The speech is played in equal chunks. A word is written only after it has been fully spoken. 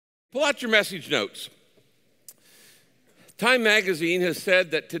Pull out your message notes. Time magazine has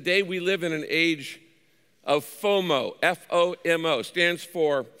said that today we live in an age of FOMO, F-O-M-O, stands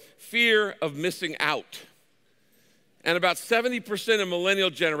for fear of missing out. And about 70% of millennial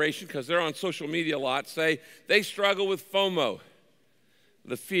generation, because they're on social media a lot, say they struggle with FOMO,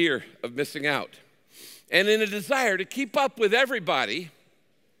 the fear of missing out. And in a desire to keep up with everybody,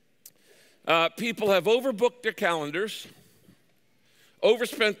 people have overbooked their calendars,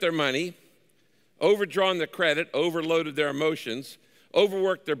 overspent their money, overdrawn their credit, overloaded their emotions,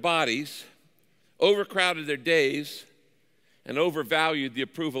 overworked their bodies, overcrowded their days, and overvalued the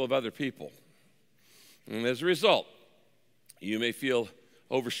approval of other people. And as a result, you may feel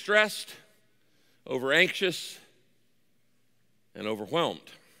overstressed, overanxious, and overwhelmed.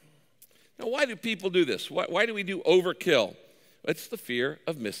 Now, why do people do this? Why do we do overkill? It's the fear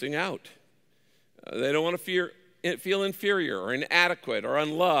of missing out. They don't want to feel inferior or inadequate or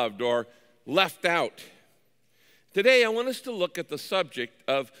unloved or left out. Today, I want us to look at the subject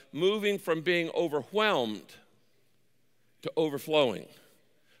of moving from being overwhelmed to overflowing.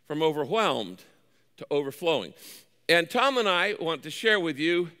 From overwhelmed to overflowing. And Tom and I want to share with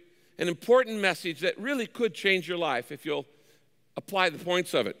you an important message that really could change your life if you'll apply the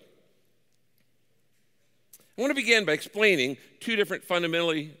points of it. I want to begin by explaining two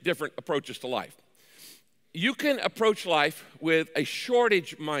fundamentally different approaches to life. You can approach life with a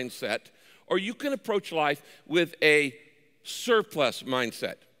shortage mindset, or you can approach life with a surplus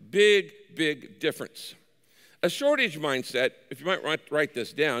mindset. Big, big difference. A shortage mindset, if you might write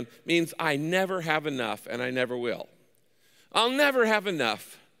this down, means I never have enough and I never will. I'll never have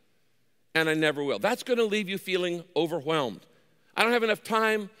enough and I never will. That's going to leave you feeling overwhelmed. I don't have enough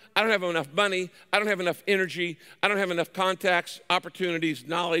time. I don't have enough money. I don't have enough energy. I don't have enough contacts, opportunities,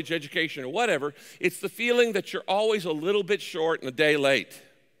 knowledge, education, or whatever. It's the feeling that you're always a little bit short and a day late.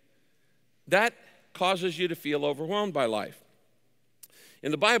 That causes you to feel overwhelmed by life.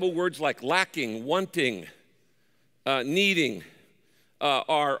 In the Bible, words like lacking, wanting, needing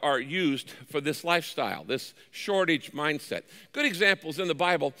are used for this lifestyle, this shortage mindset. Good examples in the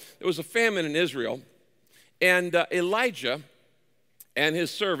Bible. There was a famine in Israel, and Elijah and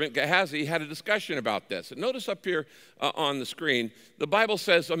his servant Gehazi had a discussion about this. And notice up here on the screen, the Bible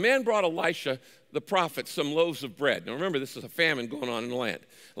says, a man brought Elisha, the prophet, some loaves of bread. Now remember, this is a famine going on in the land.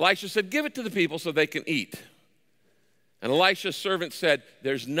 Elisha said, give it to the people so they can eat. And Elisha's servant said,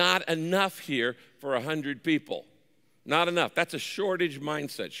 there's not enough here for 100 people. Not enough. That's a shortage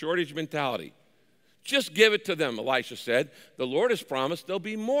mindset, shortage mentality. Just give it to them, Elisha said. The Lord has promised there'll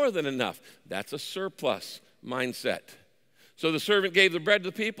be more than enough. That's a surplus mindset. So the servant gave the bread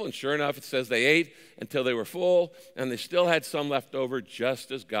to the people, and sure enough, it says they ate until they were full, and they still had some left over, just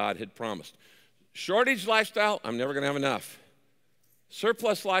as God had promised. Shortage lifestyle, I'm never going to have enough.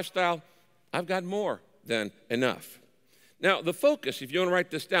 Surplus lifestyle, I've got more than enough. Now, the focus, if you want to write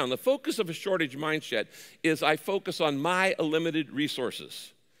this down, the focus of a shortage mindset is I focus on my limited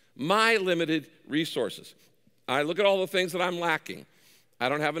resources. My limited resources. I look at all the things that I'm lacking. I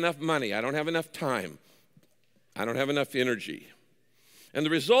don't have enough money. I don't have enough time. I don't have enough energy. And the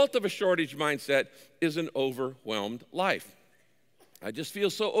result of a shortage mindset is an overwhelmed life. I just feel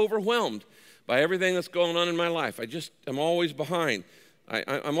so overwhelmed by everything that's going on in my life. I'm always behind.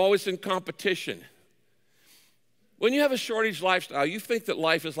 I'm always in competition. When you have a shortage lifestyle, you think that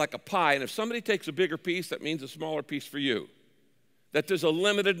life is like a pie, and if somebody takes a bigger piece, that means a smaller piece for you. That there's a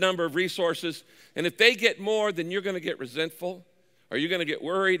limited number of resources, and if they get more, then you're going to get resentful. Are you going to get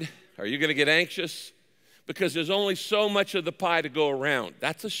worried? Are you going to get anxious? Because there's only so much of the pie to go around.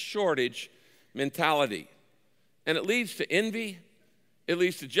 That's a shortage mentality. And it leads to envy, it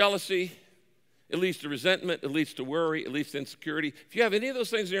leads to jealousy, it leads to resentment, it leads to worry, it leads to insecurity. If you have any of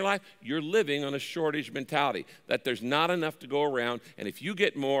those things in your life, you're living on a shortage mentality, that there's not enough to go around, and if you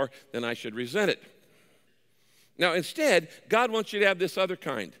get more, then I should resent it. Now, instead, God wants you to have this other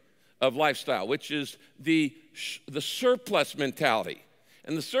kind of lifestyle, which is the surplus mentality.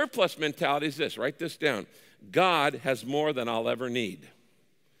 And the surplus mentality is this, write this down. God has more than I'll ever need,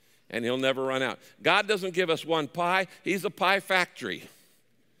 and he'll never run out. God doesn't give us one pie, he's a pie factory.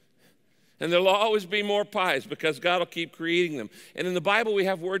 And there'll always be more pies because God will keep creating them. And in the Bible, we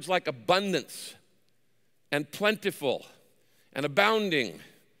have words like abundance and plentiful and abounding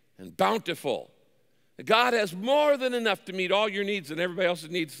and bountiful. God has more than enough to meet all your needs and everybody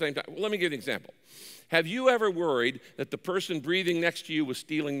else's needs at the same time. Well, let me give you an example. Have you ever worried that the person breathing next to you was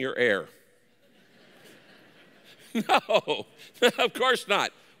stealing your air? No, of course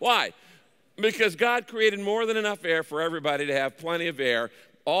not. Why? Because God created more than enough air for everybody to have plenty of air.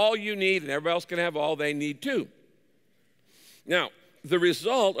 All you need, and everybody else can have all they need too. Now, the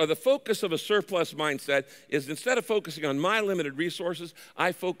result or the focus of a surplus mindset is instead of focusing on my limited resources,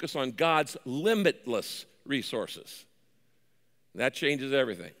 I focus on God's limitless resources. That changes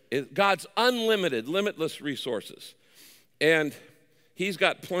everything. God's unlimited, limitless resources. And he's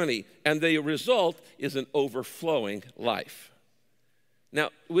got plenty. And the result is an overflowing life. Now,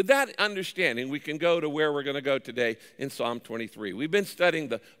 with that understanding, we can go to where we're going to go today in Psalm 23. We've been studying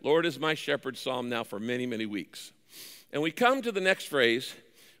the Lord is my shepherd psalm now for many, many weeks. And we come to the next phrase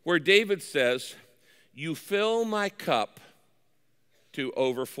where David says, you fill my cup to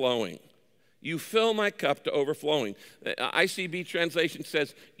overflowing. You fill my cup to overflowing. ICB translation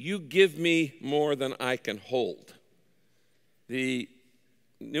says, you give me more than I can hold. The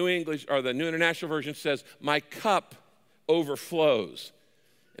New English, or the New International Version says, my cup overflows.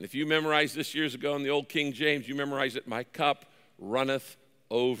 And if you memorized this years ago in the old King James, you memorize it, my cup runneth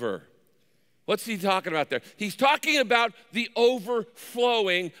over. What's he talking about there? He's talking about the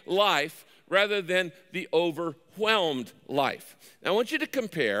overflowing life rather than the overwhelmed life. Now, I want you to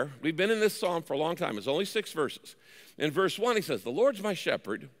compare. We've been in this psalm for a long time. It's only 6 verses. In verse 1, he says, the Lord's my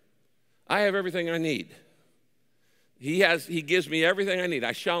shepherd. I have everything I need. He gives me everything I need.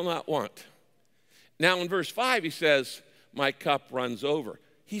 I shall not want. Now, in verse 5, he says, my cup runs over.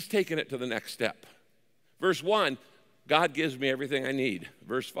 He's taken it to the next step. Verse 1, God gives me everything I need.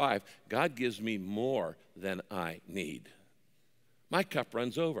 Verse 5, God gives me more than I need. My cup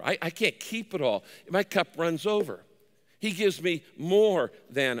runs over. I can't keep it all. My cup runs over. He gives me more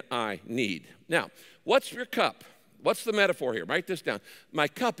than I need. Now, what's your cup? What's the metaphor here? Write this down. My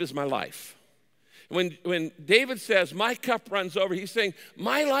cup is my life. When David says, my cup runs over, he's saying,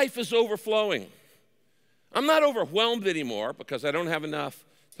 my life is overflowing. I'm not overwhelmed anymore because I don't have enough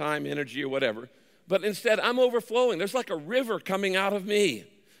time, energy, or whatever. But instead, I'm overflowing. There's like a river coming out of me.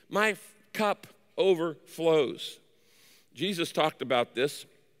 My cup overflows. Jesus talked about this.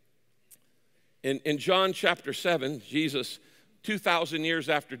 In John chapter 7, Jesus, 2,000 years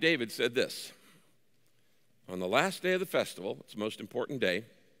after David, said this. On the last day of the festival, it's the most important day.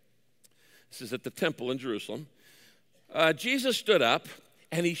 This is at the temple in Jerusalem. Jesus stood up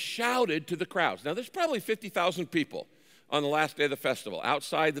and he shouted to the crowds. Now, there's probably 50,000 people on the last day of the festival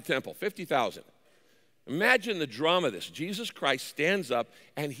outside the temple, 50,000. Imagine the drama of this. Jesus Christ stands up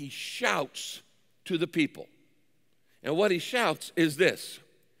and he shouts to the people. And what he shouts is this: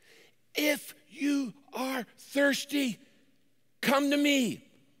 if you are thirsty, come to me.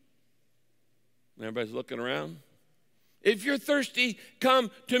 And everybody's looking around. If you're thirsty, come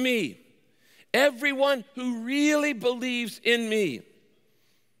to me. Everyone who really believes in me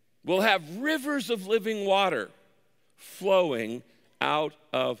will have rivers of living water flowing out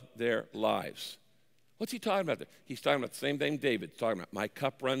of their lives. What's he talking about there? He's talking about the same thing David's talking about. My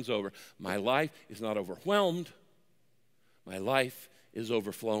cup runs over. My life is not overwhelmed. My life is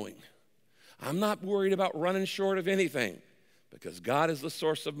overflowing. I'm not worried about running short of anything because God is the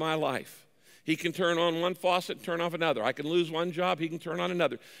source of my life. He can turn on one faucet and turn off another. I can lose one job, he can turn on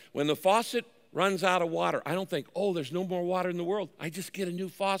another. When the faucet runs out of water, I don't think, oh, there's no more water in the world. I just get a new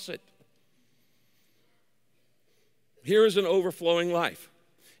faucet. Here is an overflowing life.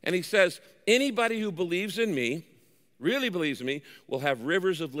 And he says, anybody who believes in me, really believes in me, will have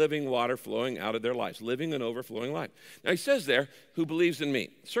rivers of living water flowing out of their lives, living an overflowing life. Now he says there, who believes in me.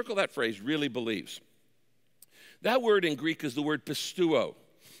 Circle that phrase, really believes. That word in Greek is the word pisteuo.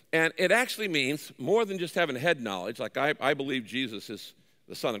 And it actually means more than just having head knowledge, like I believe Jesus is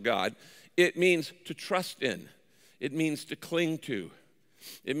the Son of God. It means to trust in. It means to cling to.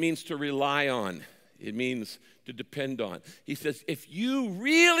 It means to rely on. It means to depend on. He says, if you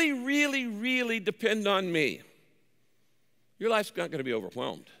really, really, really depend on me, your life's not going to be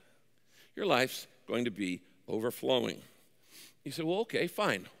overwhelmed. Your life's going to be overflowing. You say, well, okay,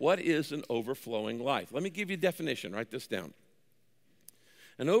 fine. What is an overflowing life? Let me give you a definition. Write this down.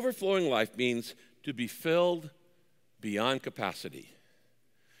 An overflowing life means to be filled beyond capacity.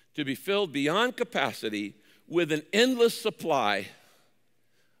 To be filled beyond capacity with an endless supply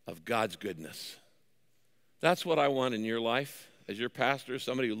of God's goodness. That's what I want in your life as your pastor,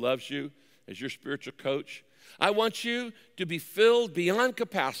 somebody who loves you, as your spiritual coach. I want you to be filled beyond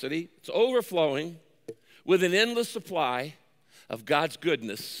capacity, it's overflowing, with an endless supply of God's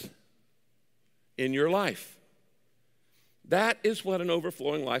goodness in your life. That is what an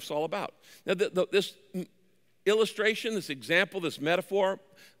overflowing life's all about. Now, this illustration, this example, this metaphor,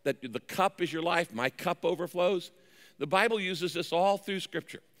 that the cup is your life, my cup overflows, the Bible uses this all through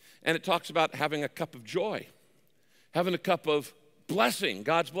Scripture. And it talks about having a cup of joy, having a cup of blessing,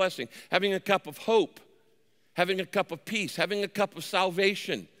 God's blessing, having a cup of hope, having a cup of peace, having a cup of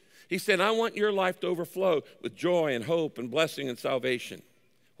salvation. He said, I want your life to overflow with joy and hope and blessing and salvation.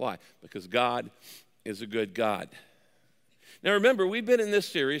 Why? Because God is a good God. Now remember, we've been in this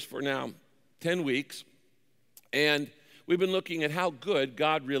series for now 10 weeks, and we've been looking at how good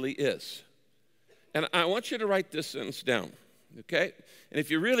God really is. And I want you to write this sentence down, okay? And if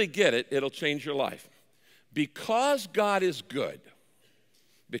you really get it, it'll change your life. Because God is good,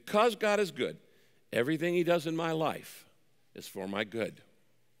 everything he does in my life is for my good.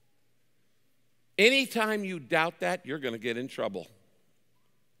 Anytime you doubt that, you're going to get in trouble.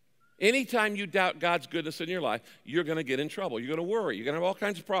 Anytime you doubt God's goodness in your life, you're going to get in trouble. You're going to worry. You're going to have all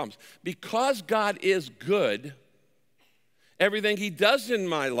kinds of problems. Because God is good, everything he does in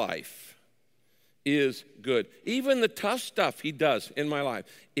my life is good. Even the tough stuff he does in my life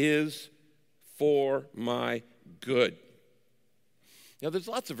is for my good. Now, there's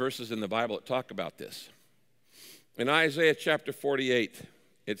lots of verses in the Bible that talk about this. In Isaiah chapter 48,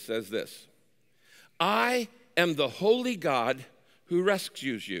 it says this, I am the holy God who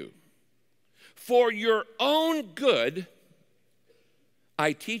rescues you. For your own good,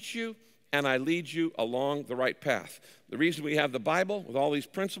 I teach you and I lead you along the right path. The reason we have the Bible with all these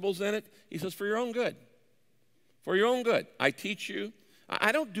principles in it, he says, for your own good. For your own good, I teach you.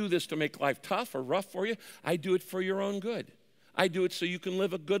 I don't do this to make life tough or rough for you. I do it for your own good. I do it so you can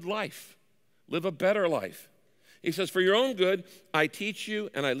live a good life, live a better life. He says, for your own good, I teach you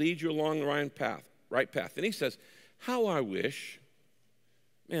and I lead you along the right path. And he says, how I wish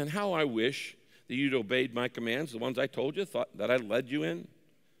that you'd obeyed my commands, the ones I told you, thought that I led you in.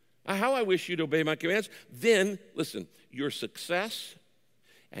 How I wish you'd obey my commands. Then, listen, your success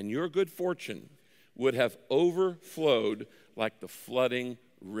and your good fortune would have overflowed like the flooding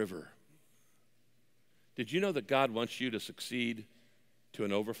river. Did you know that God wants you to succeed to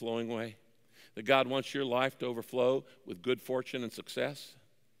an overflowing way? That God wants your life to overflow with good fortune and success?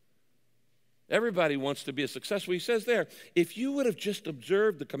 Everybody wants to be a successful. He says there, if you would have just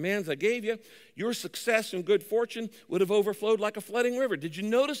observed the commands I gave you, your success and good fortune would have overflowed like a flooding river. Did you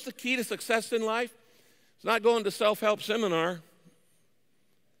notice the key to success in life? It's not going to self-help seminar.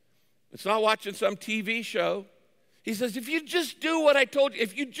 It's not watching some TV show. He says, if you just do what I told you,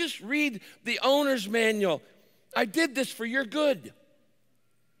 if you just read the owner's manual, I did this for your good.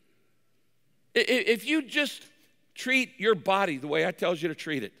 If you just treat your body the way I tells you to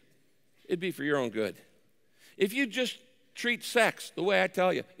treat it, it'd be for your own good. If you just treat sex the way I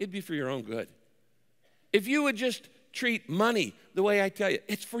tell you, it'd be for your own good. If you would just treat money the way I tell you,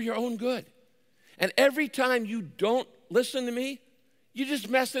 it's for your own good. And every time you don't listen to me, you're just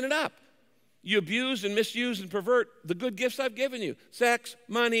messing it up. You abuse and misuse and pervert the good gifts I've given you. Sex,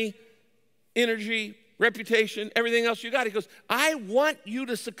 money, energy, reputation, everything else you got. He goes, I want you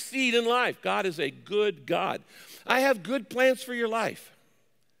to succeed in life. God is a good God. I have good plans for your life.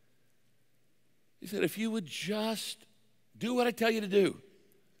 He said, if you would just do what I tell you to do,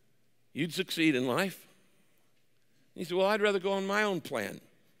 you'd succeed in life. He said, well, I'd rather go on my own plan.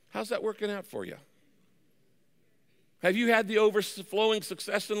 How's that working out for you? Have you had the overflowing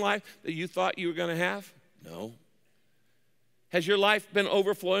success in life that you thought you were going to have? No. Has your life been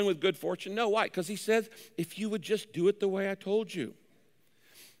overflowing with good fortune? No. Why? Because he says, if you would just do it the way I told you.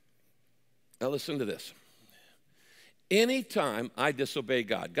 Now listen to this. Anytime I disobey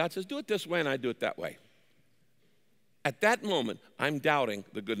God, God says, do it this way, and I do it that way. At that moment, I'm doubting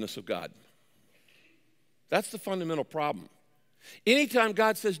the goodness of God. That's the fundamental problem. Anytime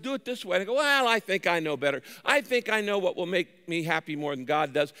God says, do it this way, and I go, well, I think I know better. I think I know what will make me happy more than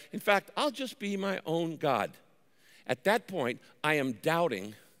God does. In fact, I'll just be my own God. At that point, I am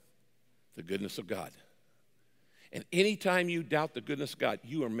doubting the goodness of God. And anytime you doubt the goodness of God,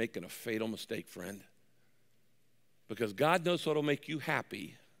 you are making a fatal mistake, friend. Because God knows what will make you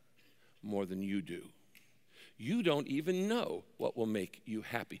happy more than you do. You don't even know what will make you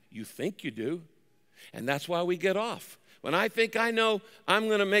happy. You think you do, and that's why we get off. When I think I know I'm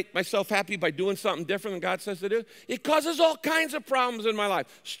going to make myself happy by doing something different than God says to do, it causes all kinds of problems in my life.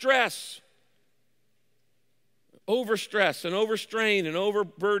 Stress, overstress, and overstrain, and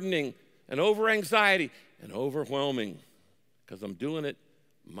overburdening, and overanxiety, and overwhelming, because I'm doing it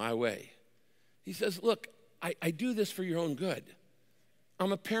my way. He says, look, I do this for your own good.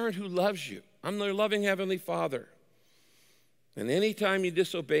 I'm a parent who loves you. I'm their loving Heavenly Father. And anytime you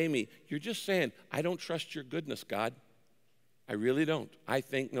disobey me, you're just saying, I don't trust your goodness, God. I really don't. I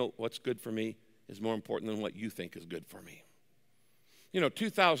think, no, what's good for me is more important than what you think is good for me. You know,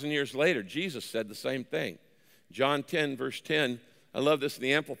 2,000 years later, Jesus said the same thing. John 10, verse 10, I love this in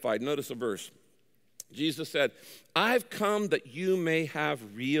the Amplified. Notice a verse. Jesus said, I've come that you may have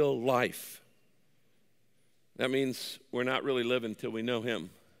real life. That means we're not really living till we know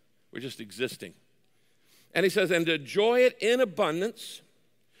him. We're just existing. And he says, and to enjoy it in abundance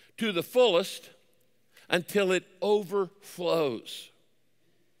to the fullest until it overflows.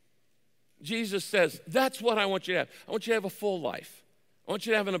 Jesus says, that's what I want you to have. I want you to have a full life. I want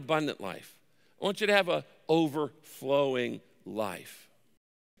you to have an abundant life. I want you to have an overflowing life.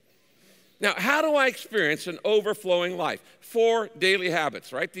 Now, how do I experience an overflowing life? 4 daily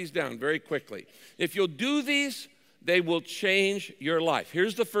habits. Write these down very quickly. If you'll do these, they will change your life.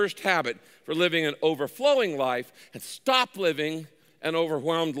 Here's the first habit for living an overflowing life, and stop living an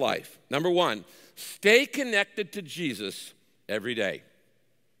overwhelmed life. Number 1, stay connected to Jesus every day.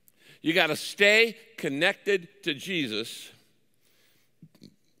 You got to stay connected to Jesus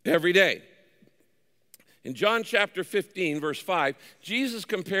every day. In John chapter 15, verse 5, Jesus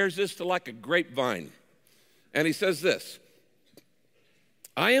compares this to like a grapevine. And he says this,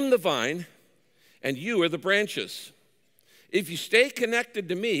 I am the vine, and you are the branches. If you stay connected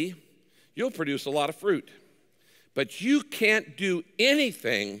to me, you'll produce a lot of fruit. But you can't do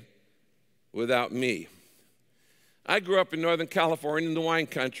anything without me. I grew up in Northern California in the wine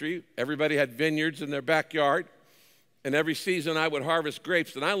country. Everybody had vineyards in their backyard. And every season I would harvest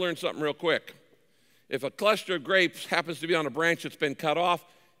grapes. And I learned something real quick. If a cluster of grapes happens to be on a branch that's been cut off,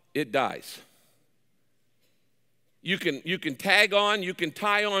 it dies. You can tag on, you can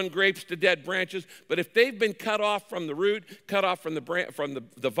tie on grapes to dead branches, but if they've been cut off from the root, cut off from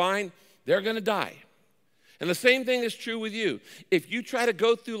the vine, they're going to die. And the same thing is true with you. If you try to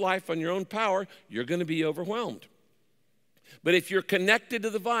go through life on your own power, you're going to be overwhelmed. But if you're connected to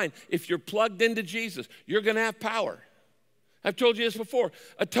the vine, if you're plugged into Jesus, you're going to have power. I've told you this before.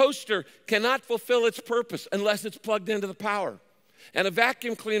 A toaster cannot fulfill its purpose unless it's plugged into the power. And a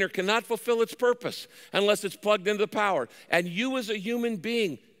vacuum cleaner cannot fulfill its purpose unless it's plugged into the power. And you as a human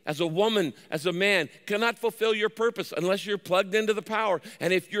being, as a woman, as a man, cannot fulfill your purpose unless you're plugged into the power.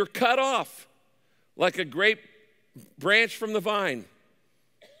 And if you're cut off like a grape branch from the vine,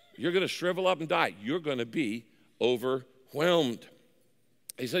 you're going to shrivel up and die. You're going to be overwhelmed.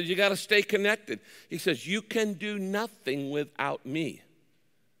 He says, you got to stay connected. He says, you can do nothing without me.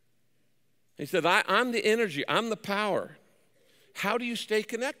 He said, I'm the energy, I'm the power. How do you stay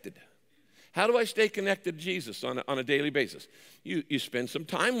connected? How do I stay connected to Jesus on a daily basis? You spend some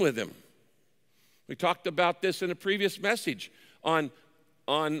time with him. We talked about this in a previous message on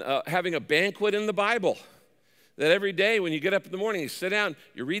having a banquet in the Bible. That every day when you get up in the morning, you sit down,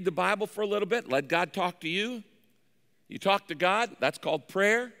 you read the Bible for a little bit, let God talk to you. You talk to God, that's called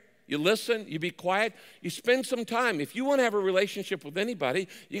prayer. You listen, you be quiet, you spend some time. If you want to have a relationship with anybody,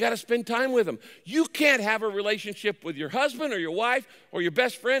 you got to spend time with them. You can't have a relationship with your husband or your wife or your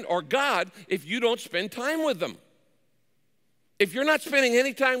best friend or God if you don't spend time with them. If you're not spending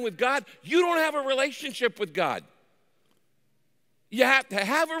any time with God, you don't have a relationship with God. You have to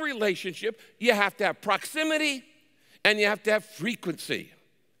have a relationship, you have to have proximity, and you have to have frequency.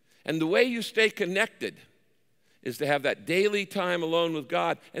 And the way you stay connected is to have that daily time alone with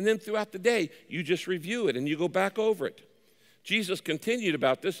God, and then throughout the day, you just review it and you go back over it. Jesus continued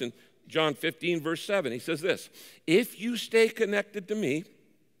about this in John 15, verse 7. He says this, if you stay connected to me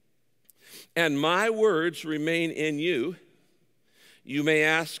and my words remain in you, you may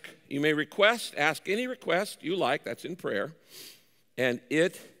ask any request you like, that's in prayer, and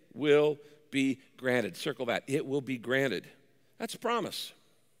it will be granted. Circle that, it will be granted. That's a promise.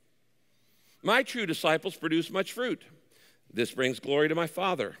 My true disciples produce much fruit. This brings glory to my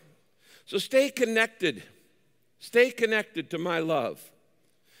Father. So stay connected. Stay connected to my love.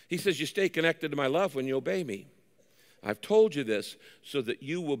 He says you stay connected to my love when you obey me. I've told you this so that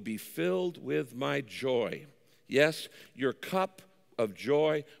you will be filled with my joy. Yes, your cup of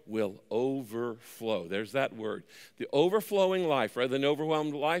joy will overflow. There's that word. The overflowing life, rather than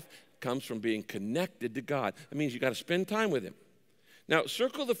overwhelmed life, comes from being connected to God. That means you got to spend time with him. Now,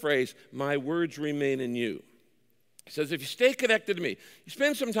 circle the phrase, my words remain in you. It says, if you stay connected to me, you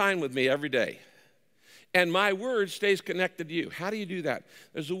spend some time with me every day, and my word stays connected to you. How do you do that?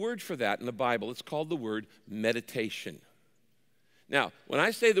 There's a word for that in the Bible. It's called the word meditation. Now, when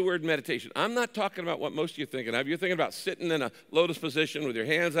I say the word meditation, I'm not talking about what most of you are thinking of. You're thinking about sitting in a lotus position with your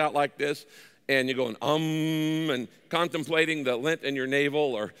hands out like this, and you're going, and contemplating the lint in your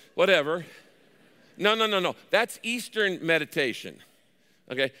navel or whatever. No. That's Eastern meditation.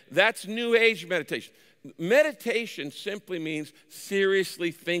 Okay, that's New Age meditation. Meditation simply means seriously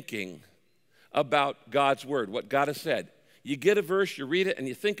thinking about God's word, what God has said. You get a verse, you read it, and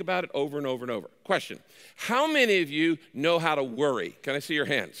you think about it over and over and over. Question, how many of you know how to worry? Can I see your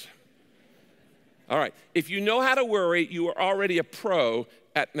hands? All right, if you know how to worry, you are already a pro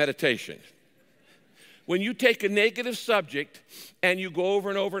at meditation. When you take a negative subject and you go over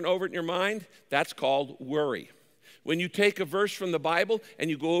and over and over it in your mind, that's called worry. When you take a verse from the Bible and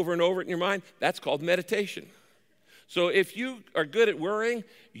you go over and over it in your mind, that's called meditation. So if you are good at worrying,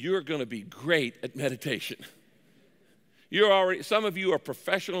 you're going to be great at meditation. Some of you are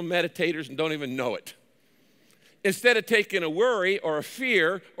professional meditators and don't even know it. Instead of taking a worry or a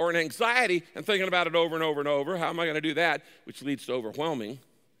fear or an anxiety and thinking about it over and over and over, how am I going to do that, which leads to overwhelming,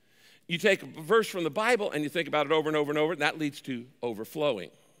 you take a verse from the Bible and you think about it over and over and over, and that leads to overflowing.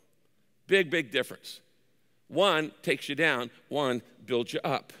 Big, big difference. One takes you down, one builds you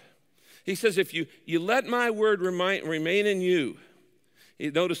up. He says, if you let my word remain in you,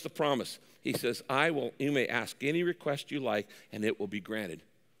 notice the promise. He says, you may ask any request you like, and it will be granted.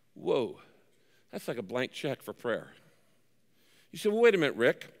 Whoa, that's like a blank check for prayer. You say, well, wait a minute,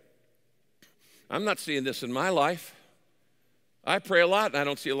 Rick. I'm not seeing this in my life. I pray a lot, and I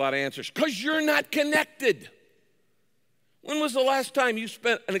don't see a lot of answers. Because you're not connected. When was the last time you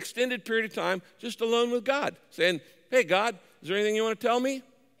spent an extended period of time just alone with God, saying, hey, God, is there anything you want to tell me?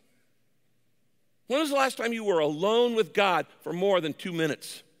 When was the last time you were alone with God for more than 2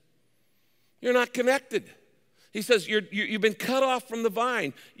 minutes? You're not connected. He says you've been cut off from the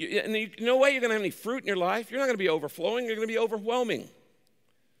vine. No way you're going to have any fruit in your life. You're not going to be overflowing. You're going to be overwhelming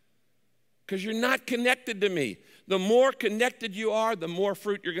because you're not connected to me. The more connected you are, the more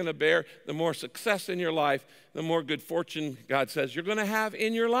fruit you're going to bear, the more success in your life, the more good fortune, God says, you're going to have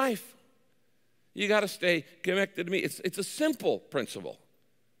in your life. You got to stay connected to me. It's a simple principle,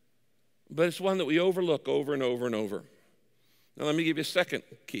 but it's one that we overlook over and over and over. Now, let me give you a second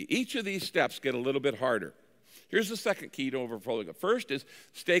key. Each of these steps get a little bit harder. Here's the second key to overflowing. First is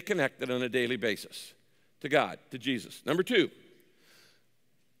stay connected on a daily basis to God, to Jesus. Number 2,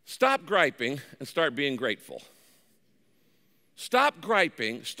 stop griping and start being grateful. Stop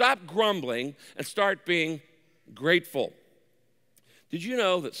griping, stop grumbling, and start being grateful. Did you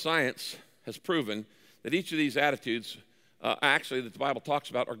know that science has proven that each of these attitudes, that the Bible talks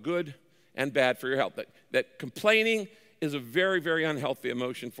about, are good and bad for your health? That complaining is a very, very unhealthy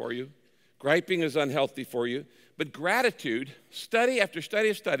emotion for you. Griping is unhealthy for you. But gratitude, study after study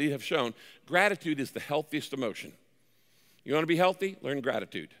of study have shown, gratitude is the healthiest emotion. You want to be healthy? Learn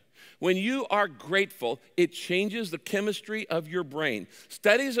gratitude. When you are grateful, it changes the chemistry of your brain.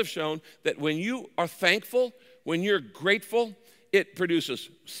 Studies have shown that when you are thankful, when you're grateful, it produces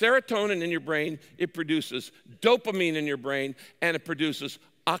serotonin in your brain, it produces dopamine in your brain, and it produces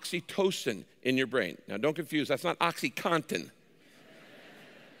oxytocin in your brain. Now, don't confuse, that's not OxyContin.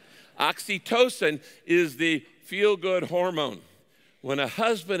 Oxytocin is the feel-good hormone. When a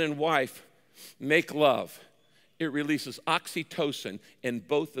husband and wife make love, it releases oxytocin in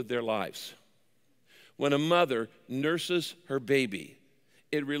both of their lives. When a mother nurses her baby,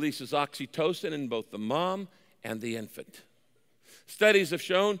 it releases oxytocin in both the mom and the infant. Studies have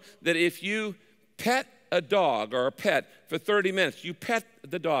shown that if you pet a dog or a pet for 30 minutes, you pet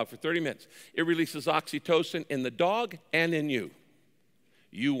the dog for 30 minutes, it releases oxytocin in the dog and in you.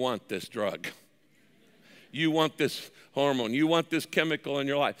 You want this drug. You want this hormone. You want this chemical in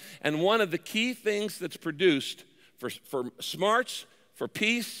your life. And one of the key things that's produced for smarts, for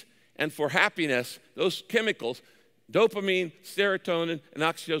peace, and for happiness, those chemicals, dopamine, serotonin, and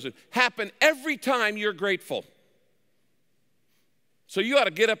oxytocin, happen every time you're grateful. So you ought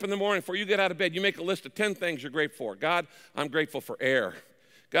to get up in the morning before you get out of bed. You make a list of 10 things you're grateful for. God, I'm grateful for air.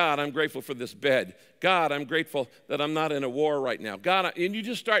 God, I'm grateful for this bed. God, I'm grateful that I'm not in a war right now. God, and you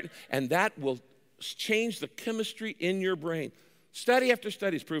just start, and that will change the chemistry in your brain. Study after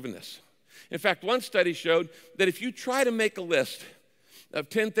study has proven this. In fact, one study showed that if you try to make a list of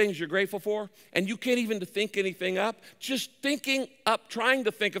 10 things you're grateful for, and you can't even think anything up, just thinking up, trying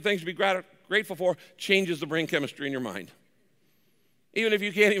to think of things to be grateful for, changes the brain chemistry in your mind. Even if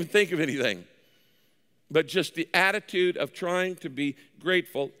you can't even think of anything. But just the attitude of trying to be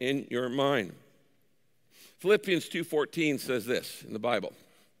grateful in your mind. Philippians 2:14 says this in the Bible.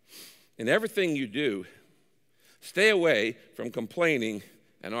 In everything you do, stay away from complaining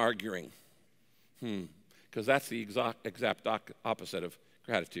and arguing. Because that's the exact opposite of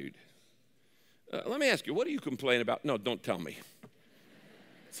gratitude. Let me ask you, what do you complain about? No, don't tell me.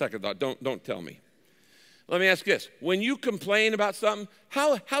 Second thought, don't tell me. Let me ask this. When you complain about something,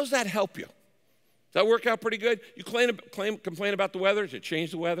 how's that help you? Does that work out pretty good? You complain about the weather? Does it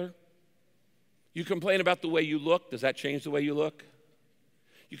change the weather? You complain about the way you look? Does that change the way you look?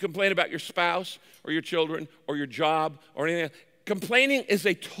 You complain about your spouse or your children or your job or anything else. Complaining is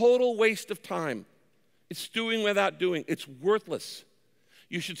a total waste of time. It's doing without doing. It's worthless.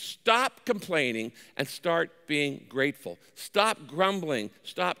 You should stop complaining and start being grateful. Stop grumbling,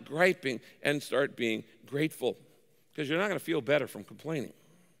 stop griping, and start being grateful, because you're not going to feel better from complaining.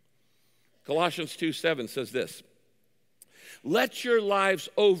 Colossians 2:7 says this: let your lives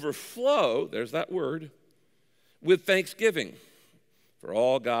overflow, there's that word, with thanksgiving for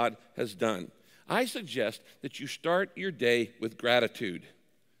all God has done. I suggest that you start your day with gratitude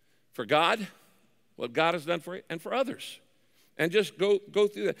for God, what God has done for you, and for others. And just go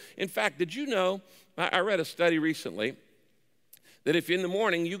through that. In fact, did you know, I read a study recently, that if in the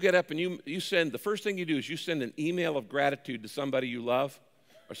morning you get up and you send, the first thing you do is you send an email of gratitude to somebody you love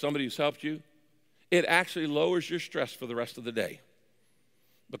or somebody who's helped you, it actually lowers your stress for the rest of the day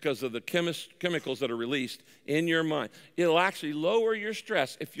because of the chemicals that are released in your mind. It'll actually lower your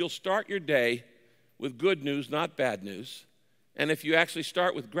stress if you'll start your day with good news, not bad news. And if you actually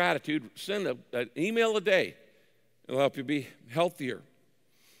start with gratitude, send an email a day. It'll help you be healthier.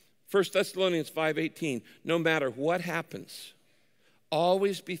 1 Thessalonians 5:18, no matter what happens,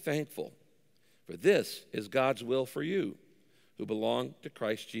 always be thankful, for this is God's will for you who belong to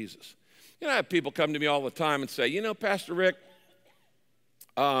Christ Jesus. You know, I have people come to me all the time and say, you know, Pastor Rick,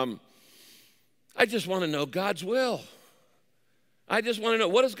 I just want to know God's will. I just want to know,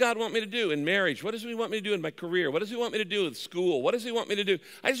 what does God want me to do in marriage? What does he want me to do in my career? What does he want me to do in school? What does he want me to do?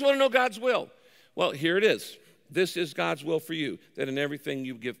 I just want to know God's will. Well, here it is. This is God's will for you, that in everything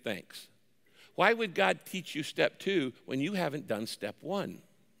you give thanks. Why would God teach you step 2 when you haven't done step 1?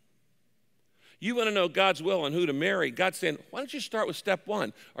 You want to know God's will on who to marry. God's saying, why don't you start with step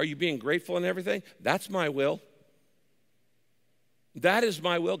 1? Are you being grateful in everything? That's my will. That is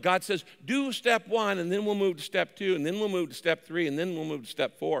my will. God says, do step 1, and then we'll move to step 2, and then we'll move to step 3, and then we'll move to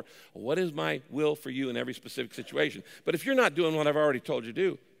step 4. What is my will for you in every specific situation? But if you're not doing what I've already told you to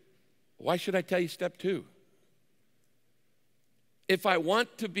do, why should I tell you step 2? If I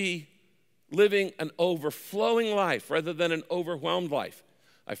want to be living an overflowing life rather than an overwhelmed life,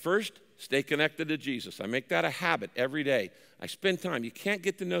 I first stay connected to Jesus. I make that a habit every day. I spend time. You can't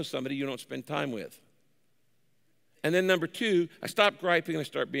get to know somebody you don't spend time with. And then number 2, I stop griping and I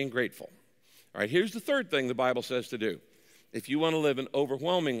start being grateful. All right, here's the third thing the Bible says to do. If you want to live an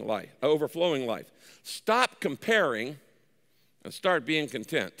overflowing life, stop comparing and start being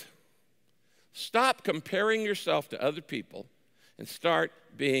content. Stop comparing yourself to other people and start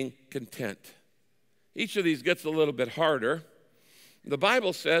being content. Each of these gets a little bit harder. The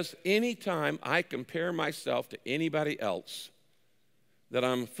Bible says anytime I compare myself to anybody else, that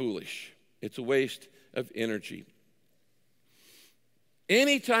I'm foolish. It's a waste of energy.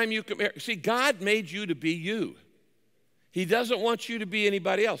 Anytime you compare, see, God made you to be you. He doesn't want you to be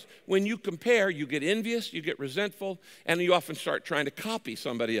anybody else. When you compare, you get envious, you get resentful, and you often start trying to copy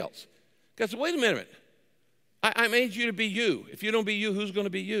somebody else. God said, wait a minute. I made you to be you. If you don't be you, who's going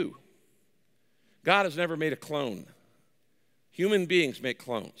to be you? God has never made a clone. Human beings make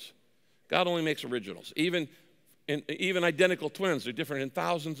clones. God only makes originals. Even identical twins are different in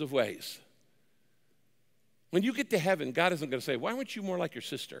thousands of ways. When you get to heaven, God isn't going to say, why aren't you more like your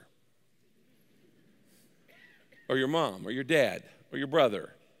sister? Or your mom, or your dad, or your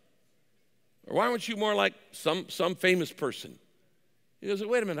brother? Or why aren't you more like some famous person? He goes,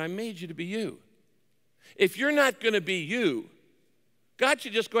 wait a minute, I made you to be you. If you're not going to be you, God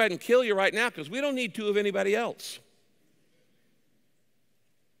should just go ahead and kill you right now, because we don't need 2 of anybody else.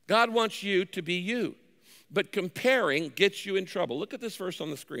 God wants you to be you. But comparing gets you in trouble. Look at this verse on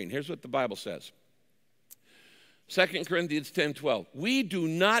the screen. Here's what the Bible says. 2 Corinthians 10:12. We do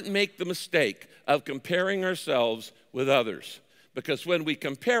not make the mistake of comparing ourselves with others, because when we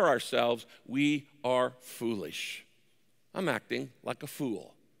compare ourselves, we are foolish. I'm acting like a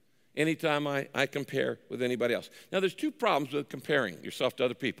fool anytime I compare with anybody else. Now, there's 2 problems with comparing yourself to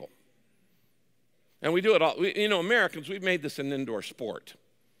other people. And we do it all. Americans, we've made this an indoor sport.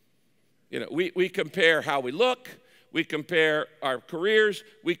 We compare how we look. We compare our careers.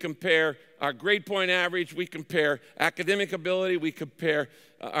 We compare our grade point average. We compare academic ability. We compare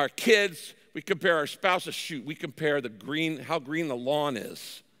our kids. We compare our spouses. Shoot, we compare how green the lawn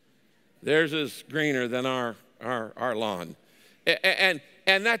is. Theirs is greener than our lawn.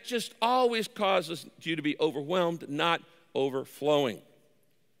 And that just always causes you to be overwhelmed, not overflowing.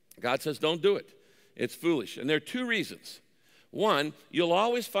 God says, don't do it. It's foolish. And there are 2 reasons. One, you'll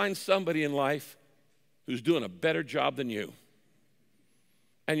always find somebody in life who's doing a better job than you.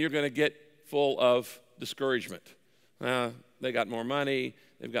 And you're going to get full of discouragement. They got more money,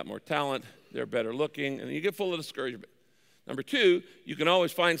 they've got more talent, they're better looking, and you get full of discouragement. Number 2, you can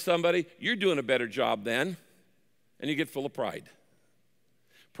always find somebody you're doing a better job than, and you get full of pride.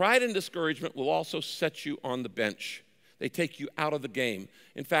 Pride and discouragement will also set you on the bench. They take you out of the game.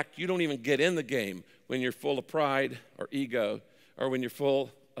 In fact, you don't even get in the game when you're full of pride or ego, or when you're full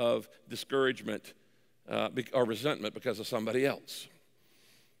of discouragement or resentment because of somebody else.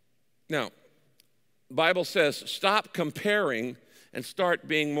 Now, the Bible says, stop comparing and start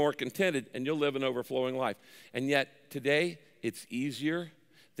being more contented, and you'll live an overflowing life. And yet, today, it's easier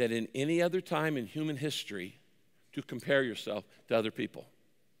than in any other time in human history to compare yourself to other people.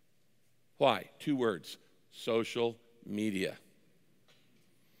 Why? 2 words: social media.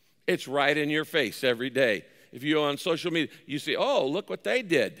 It's right in your face every day. If you're on social media, you see, oh, look what they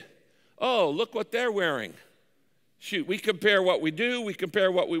did. Oh, look what they're wearing. Shoot, we compare what we do, we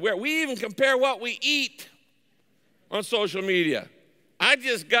compare what we wear. We even compare what we eat on social media. I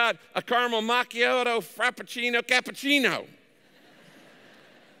just got a caramel macchiato, frappuccino, cappuccino.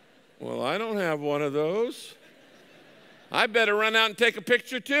 Well, I don't have one of those. I better run out and take a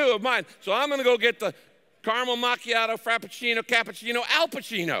picture too of mine. So I'm going to go get the caramel macchiato, frappuccino, cappuccino, Al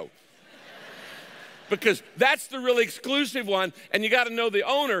Pacino. Because that's the really exclusive one, and you got to know the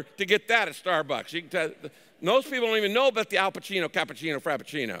owner to get that at Starbucks. You can tell, most people don't even know about the Al Pacino, cappuccino,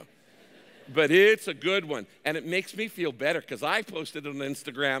 frappuccino. But it's a good one, and it makes me feel better because I posted it on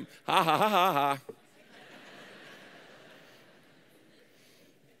Instagram. Ha, ha, ha, ha, ha.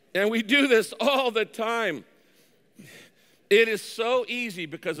 And we do this all the time. It is so easy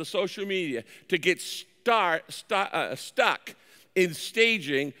because of social media to get stuck in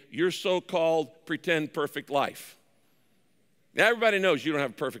staging your so-called pretend perfect life. Now, everybody knows you don't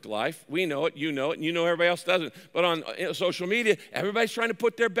have a perfect life. We know it, and you know everybody else doesn't. But on social media, everybody's trying to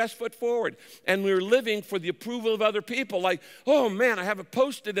put their best foot forward. And we're living for the approval of other people. Like, oh, man, I haven't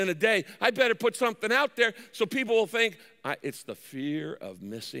posted in a day. I better put something out there so people will think. It's the fear of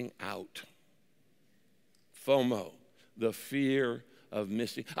missing out. FOMO, the fear of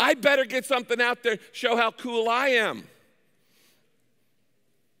missing. I better get something out there, show how cool I am.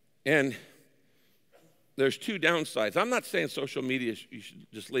 And there's 2 downsides. I'm not saying social media, you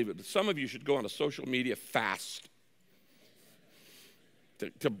should just leave it, but some of you should go on a social media fast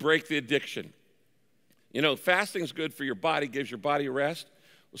to break the addiction. You know, fasting's good for your body, gives your body a rest.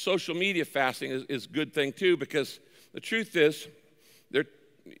 Well, social media fasting is a good thing too, because the truth is, that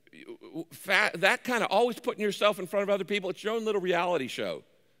kind of always putting yourself in front of other people, it's your own little reality show.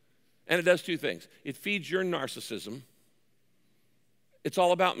 And it does 2 things. It feeds your narcissism. It's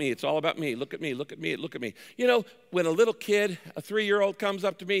all about me. It's all about me. Look at me. Look at me. Look at me. You know, when a little kid, a 3-year-old comes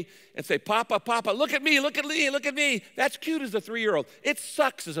up to me and say, Papa, Papa, look at me. Look at me. Look at me. That's cute as a 3-year-old. It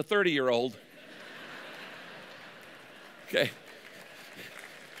sucks as a 30-year-old. Okay.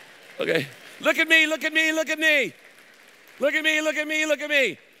 Okay. Look at me. Look at me. Look at me. Look at me. Look at me. Look at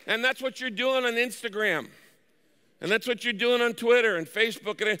me. And that's what you're doing on Instagram. And that's what you're doing on Twitter and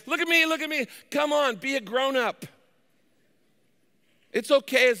Facebook. And look at me. Look at me. Come on. Be a grown-up. It's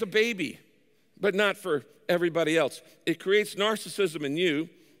okay as a baby, but not for everybody else. It creates narcissism in you,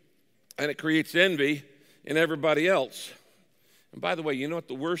 and it creates envy in everybody else. And by the way, you know what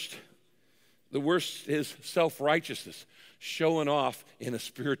the worst? The worst is self-righteousness, showing off in a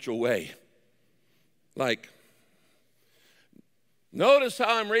spiritual way. Like, notice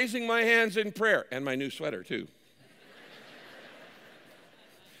how I'm raising my hands in prayer, and my new sweater too.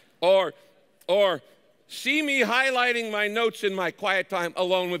 Or, see me highlighting my notes in my quiet time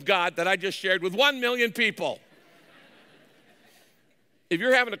alone with God that I just shared with 1 million people. If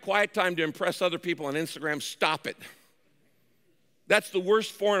you're having a quiet time to impress other people on Instagram, stop it. That's the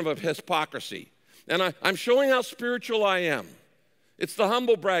worst form of hypocrisy. And I'm showing how spiritual I am. It's the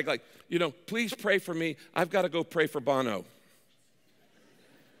humble brag, like, you know, please pray for me. I've got to go pray for Bono.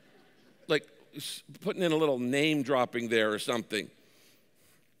 Like putting in a little name dropping there or something.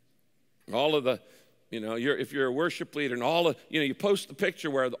 All of the, you know, if you're a worship leader and all of, you know, you post the picture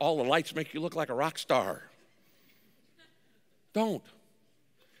where all the lights make you look like a rock star. Don't.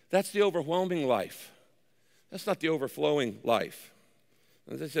 That's the overwhelming life. That's not the overflowing life.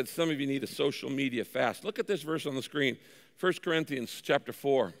 As I said, some of you need a social media fast. Look at this verse on the screen. 1 Corinthians chapter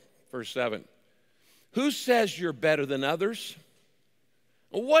 4, verse 7. Who says you're better than others?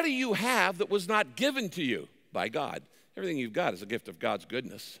 What do you have that was not given to you by God? Everything you've got is a gift of God's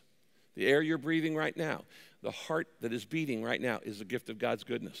goodness. The air you're breathing right now, the heart that is beating right now is a gift of God's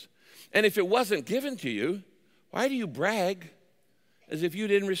goodness. And if it wasn't given to you, why do you brag as if you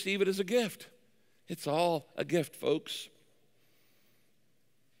didn't receive it as a gift? It's all a gift, folks.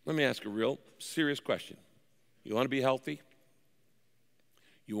 Let me ask a real serious question. You want to be healthy?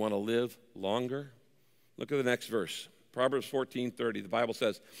 You want to live longer? Look at the next verse. Proverbs 14:30, the Bible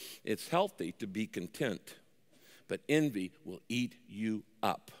says, it's healthy to be content, but envy will eat you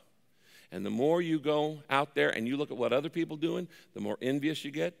up. And the more you go out there and you look at what other people are doing, the more envious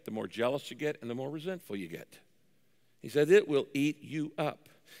you get, the more jealous you get, and the more resentful you get. He said, it will eat you up.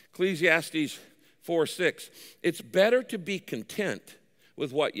 Ecclesiastes 4:6, it's better to be content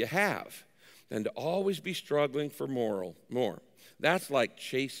with what you have than to always be struggling for more. That's like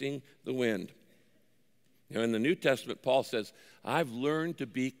chasing the wind. You know, in the New Testament, Paul says, I've learned to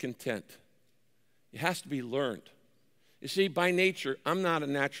be content. It has to be learned. You see, by nature, I'm not a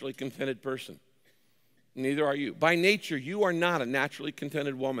naturally contented person. Neither are you. By nature, you are not a naturally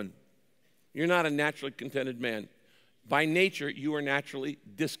contented woman. You're not a naturally contented man. By nature, you are naturally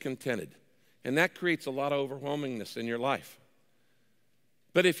discontented. And that creates a lot of overwhelmingness in your life.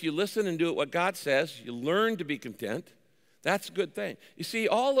 But if you listen and do it what God says, you learn to be content, that's a good thing. You see,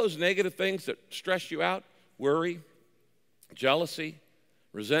 all those negative things that stress you out, worry, jealousy,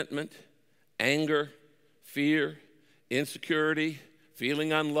 resentment, anger, fear, insecurity,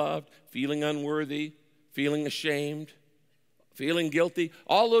 feeling unloved, feeling unworthy, feeling ashamed, feeling guilty,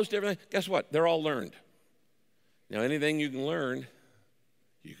 all those different things, guess what? They're all learned. Now, anything you can learn,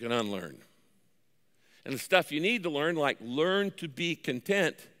 you can unlearn. And the stuff you need to learn, like learn to be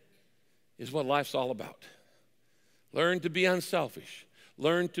content, is what life's all about. Learn to be unselfish.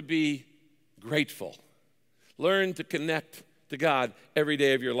 Learn to be grateful. Learn to connect to God every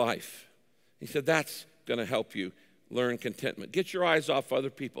day of your life. He said that's going to help you learn contentment. Get your eyes off other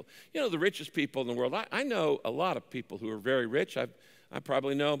people. You know, the richest people in the world, I know a lot of people who are very rich. I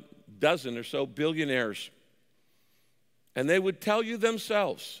probably know a dozen or so billionaires. And they would tell you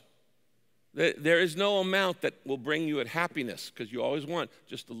themselves that there is no amount that will bring you at happiness, because you always want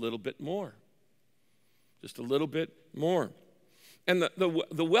just a little bit more. Just a little bit more. And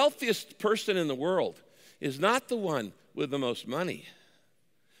the wealthiest person in the world is not the one with the most money.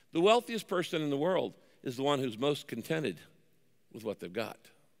 The wealthiest person in the world is the one who's most contented with what they've got.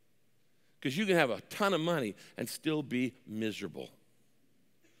 Because you can have a ton of money and still be miserable.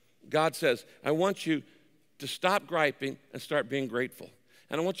 God says, I want you to stop griping and start being grateful.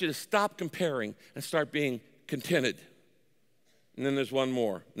 And I want you to stop comparing and start being contented. And then there's one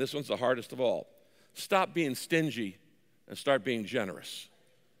more. And this one's the hardest of all. Stop being stingy and start being generous.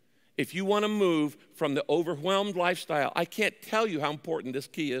 If you want to move from the overwhelmed lifestyle, I can't tell you how important this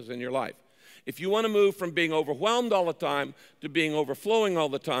key is in your life. If you want to move from being overwhelmed all the time to being overflowing all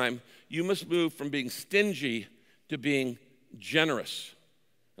the time, you must move from being stingy to being generous.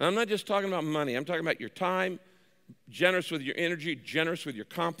 And I'm not just talking about money. I'm talking about your time, generous with your energy, generous with your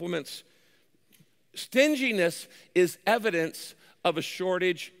compliments. Stinginess is evidence of a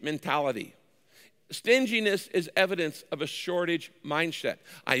shortage mentality. Stinginess is evidence of a shortage mindset.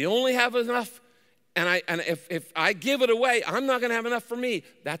 I only have enough, and if I give it away, I'm not going to have enough for me.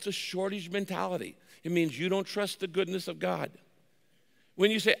 That's a shortage mentality. It means you don't trust the goodness of God.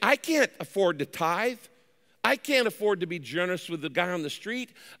 When you say, I can't afford to tithe, I can't afford to be generous with the guy on the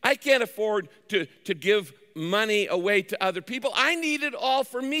street, I can't afford to give money away to other people, I need it all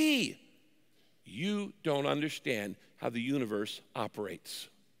for me. You don't understand how the universe operates.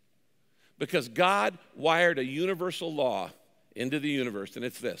 Because God wired a universal law into the universe, and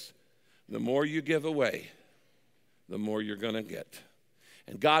it's this: the more you give away, the more you're going to get.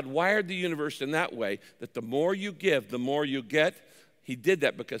 And God wired the universe in that way that the more you give, the more you get. He did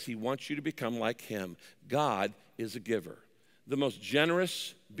that because he wants you to become like him. God is a giver. The most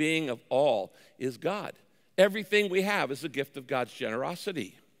generous being of all is God. Everything we have is a gift of God's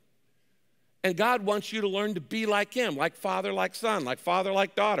generosity. And God wants you to learn to be like him, like father, like son, like father,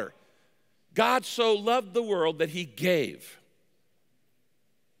 like daughter. God so loved the world that he gave.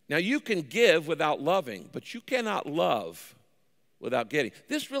 Now, you can give without loving, but you cannot love without getting.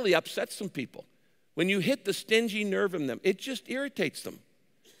 This really upsets some people. When you hit the stingy nerve in them, it just irritates them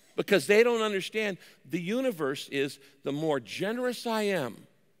because they don't understand the universe is the more generous I am,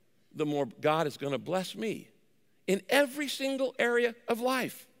 the more God is going to bless me in every single area of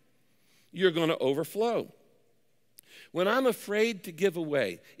life. You're going to overflow. When I'm afraid to give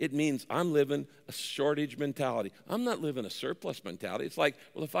away, it means I'm living a shortage mentality. I'm not living a surplus mentality. It's like,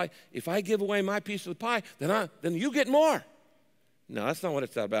 well, if I give away my piece of the pie, then you get more. No, that's not what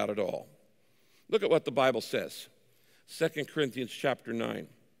it's about at all. Look at what the Bible says. 2 Corinthians chapter 9.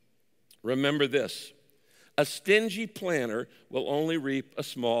 Remember this: a stingy planter will only reap a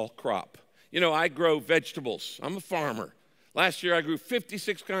small crop. You know, I grow vegetables. I'm a farmer. Last year I grew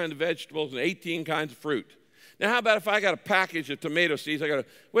 56 kinds of vegetables and 18 kinds of fruit. Now, how about if I got a package of tomato seeds? I got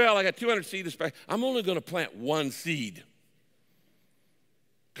 200 seeds. I'm only going to plant one seed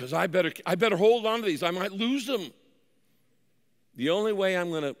because I better hold on to these. I might lose them. The only way I'm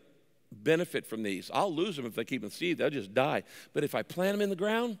going to benefit from these, I'll lose them if they keep in seed. They'll just die. But if I plant them in the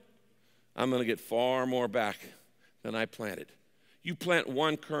ground, I'm going to get far more back than I planted. You plant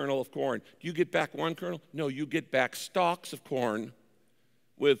one kernel of corn. Do you get back one kernel? No, you get back stalks of corn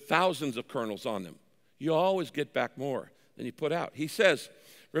with thousands of kernels on them. You always get back more than you put out. He says,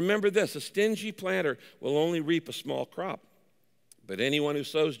 remember this, a stingy planter will only reap a small crop, but anyone who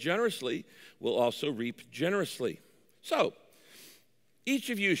sows generously will also reap generously. So, each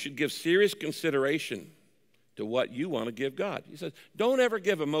of you should give serious consideration to what you want to give God. He says, don't ever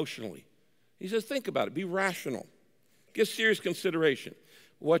give emotionally. He says, think about it, be rational. Give serious consideration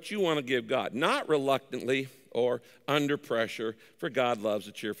what you want to give God, not reluctantly or under pressure, for God loves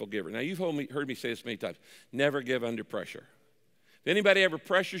a cheerful giver. Now, you've heard me say this many times, never give under pressure. If anybody ever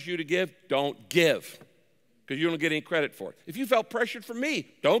pressures you to give, don't give, because you don't get any credit for it. If you felt pressured from me,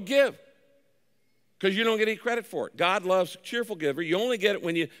 don't give, because you don't get any credit for it. God loves a cheerful giver. You only get it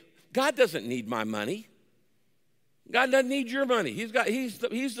when God doesn't need my money. God doesn't need your money. He's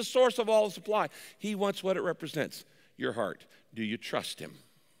the source of all the supply. He wants what it represents, your heart. Do you trust him?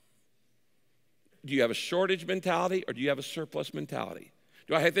 Do you have a shortage mentality or do you have a surplus mentality?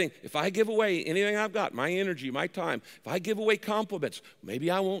 Do I think, if I give away anything I've got, my energy, my time, if I give away compliments,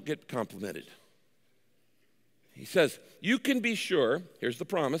 maybe I won't get complimented. He says, you can be sure, here's the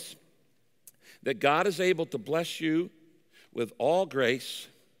promise, that God is able to bless you with all grace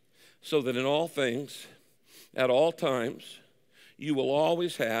so that in all things, at all times, you will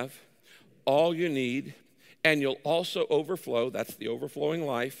always have all you need, and you'll also overflow, that's the overflowing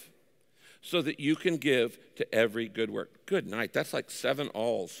life, so that you can give to every good work. Good night. That's like 7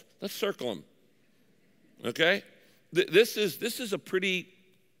 alls. Let's circle them. Okay? This is a pretty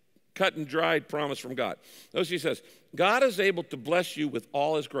cut and dried promise from God. Notice he says, God is able to bless you with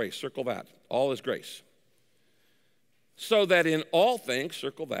all his grace. Circle that. All his grace. So that in all things,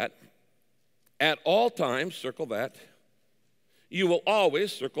 circle that, at all times, circle that, you will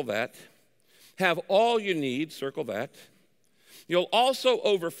always, circle that, have all you need, circle that. You'll also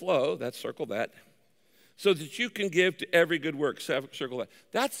overflow, that's circle that, so that you can give to every good work, circle that.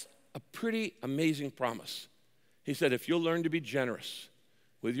 That's a pretty amazing promise. He said, if you'll learn to be generous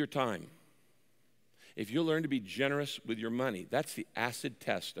with your time, if you'll learn to be generous with your money, that's the acid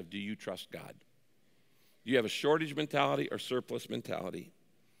test of do you trust God? Do you have a shortage mentality or surplus mentality?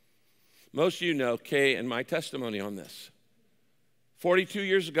 Most of you know Kay and my testimony on this. 42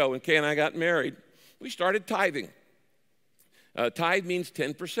 years ago when Kay and I got married, we started tithing. Tithe means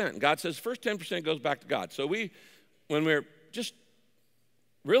 10%. God says first 10% goes back to God. So when we were just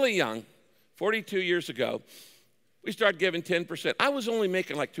really young, 42 years ago, we started giving 10%. I was only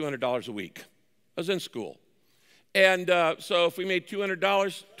making like $200 a week. I was in school. And so if we made $200,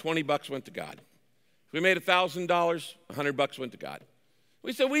 $20 went to God. If we made $1,000, $100 went to God.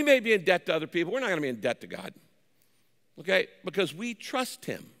 We said we may be in debt to other people. We're not going to be in debt to God. Okay? Because we trust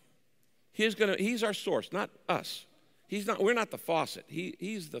him. He's our source, not us. We're not the faucet.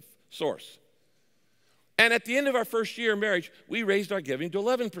 He's the source. And at the end of our first year of marriage, we raised our giving to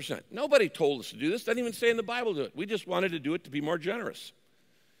 11%. Nobody told us to do this. Doesn't even say in the Bible to do it. We just wanted to do it to be more generous.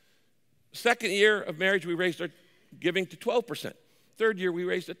 Second year of marriage, we raised our giving to 12%. Third year, we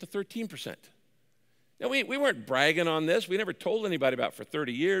raised it to 13%. Now, we weren't bragging on this. We never told anybody about it for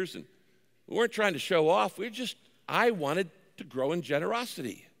 30 years. And we weren't trying to show off. I wanted to grow in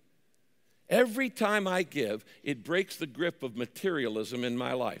generosity. Every time I give, it breaks the grip of materialism in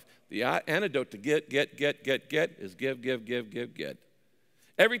my life. The antidote to get is give.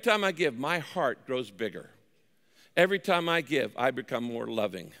 Every time I give, my heart grows bigger. Every time I give, I become more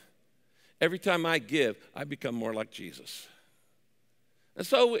loving. Every time I give, I become more like Jesus. And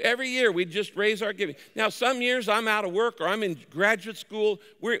so every year, we just raise our giving. Now, some years I'm out of work or I'm in graduate school,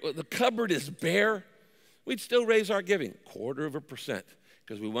 the cupboard is bare. We'd still raise our giving, 0.25%.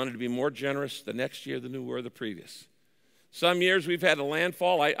 Because we wanted to be more generous the next year than we were the previous. Some years we've had a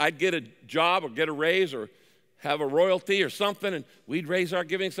landfall. I'd get a job or get a raise or have a royalty or something, and we'd raise our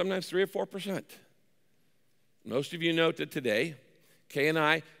giving sometimes 3 or 4%. Most of you know that today, Kay and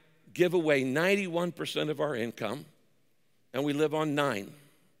I give away 91% of our income, and we live on 9%.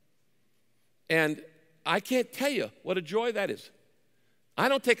 And I can't tell you what a joy that is. I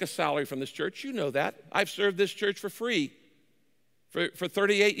don't take a salary from this church. You know that. I've served this church for free for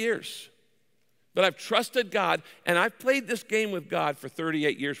 38 years. But I've trusted God, and I've played this game with God for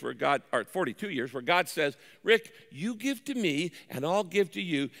 38 years, or 42 years, where God says, Rick, you give to me, and I'll give to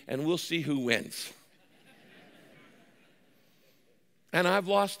you, and we'll see who wins. And I've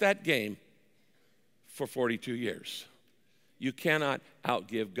lost that game for 42 years. You cannot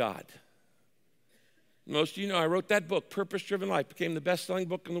outgive God. Most of you know I wrote that book, Purpose Driven Life, became the best-selling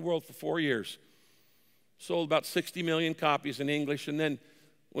book in the world for 4 years. Sold about 60 million copies in English, and then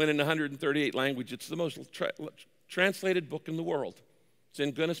went in 138 languages. It's the most translated book in the world. It's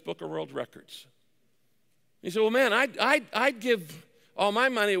in Guinness Book of World Records. He said, well, man, I'd give all my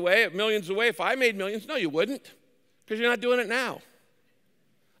money away, millions away, if I made millions. No, you wouldn't, because you're not doing it now.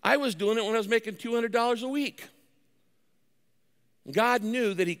 I was doing it when I was making $200 a week. God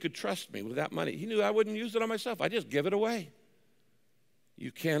knew that he could trust me with that money. He knew I wouldn't use it on myself. I just give it away.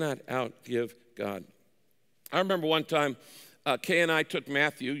 You cannot outgive God. I remember one time, Kay and I took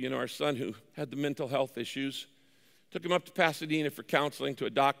Matthew, our son who had the mental health issues, took him up to Pasadena for counseling to a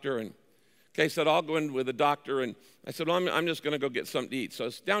doctor, and Kay said, I'll go in with a doctor, and I said, well, I'm just going to go get something to eat. So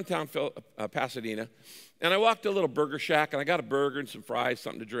it's downtown Pasadena, and I walked to a little burger shack, and I got a burger and some fries,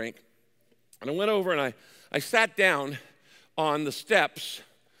 something to drink, and I went over and I sat down on the steps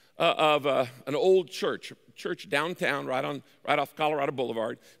of an old church downtown, right off Colorado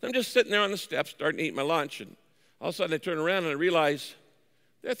Boulevard. And I'm just sitting there on the steps, starting to eat my lunch, and all of a sudden I turn around and I realize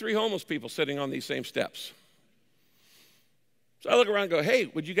there are 3 homeless people sitting on these same steps. So I look around and go, hey,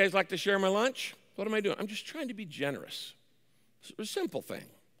 would you guys like to share my lunch? What am I doing? I'm just trying to be generous. It's a simple thing.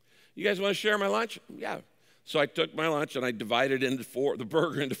 You guys want to share my lunch? Yeah. So I took my lunch and I divided the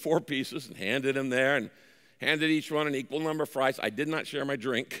burger into 4 pieces and handed them there and handed each one an equal number of fries. I did not share my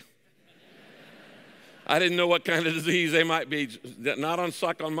drink. I didn't know what kind of disease they might be. Not on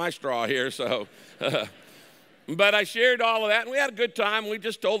suck on my straw here, so. But I shared all of that, and we had a good time. We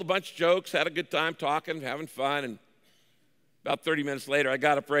just told a bunch of jokes, had a good time talking, having fun, and about 30 minutes later, I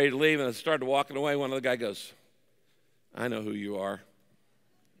got up ready to leave, and I started walking away. One of the guys goes, I know who you are.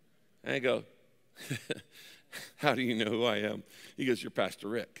 And I go, how do you know who I am? He goes, you're Pastor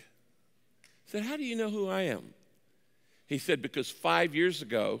Rick. I said, how do you know who I am? He said, because 5 years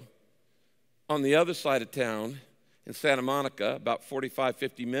ago, on the other side of town in Santa Monica, about 45,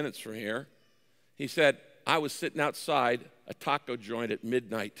 50 minutes from here, he said, I was sitting outside a taco joint at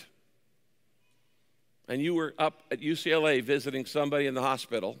midnight. And you were up at UCLA visiting somebody in the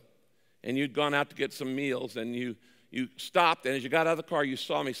hospital, and you'd gone out to get some meals, and you stopped, and as you got out of the car, you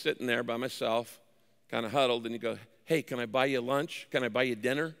saw me sitting there by myself, kind of huddled, and you go, hey, can I buy you lunch? Can I buy you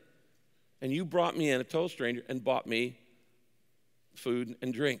dinner? And you brought me in, a total stranger, and bought me food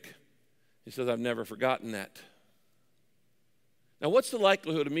and drink. He says, I've never forgotten that. Now, what's the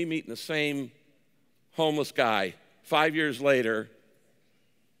likelihood of me meeting the same homeless guy 5 years later,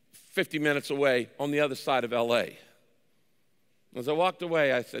 50 minutes away on the other side of L.A.? As I walked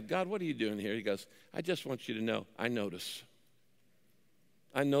away, I said, God, what are you doing here? He goes, I just want you to know, I notice.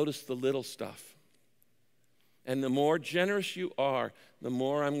 I notice the little stuff. And the more generous you are, the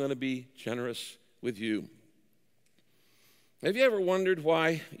more I'm going to be generous with you. Have you ever wondered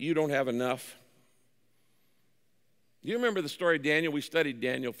why you don't have enough? Do you remember the story of Daniel? We studied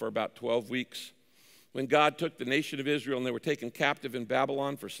Daniel for about 12 weeks when God took the nation of Israel and they were taken captive in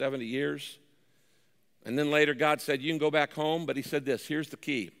Babylon for 70 years. And then later God said, you can go back home, but he said this, here's the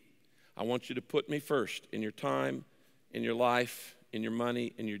key. I want you to put me first in your time, in your life, in your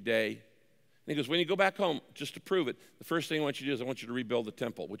money, in your day. And he goes, when you go back home, just to prove it, the first thing I want you to do is I want you to rebuild the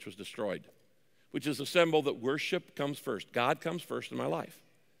temple, which was destroyed, which is a symbol that worship comes first. God comes first in my life.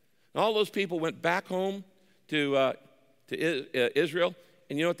 And all those people went back home to Israel,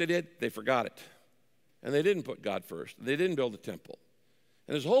 and you know what they did? They forgot it. And they didn't put God first. They didn't build a temple.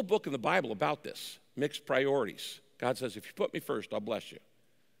 And there's a whole book in the Bible about this, mixed priorities. God says, if you put me first, I'll bless you.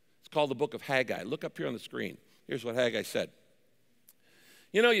 It's called the book of Haggai. Look up here on the screen. Here's what Haggai said.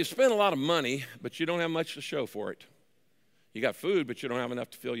 You know, you spend a lot of money, but you don't have much to show for it. You got food, but you don't have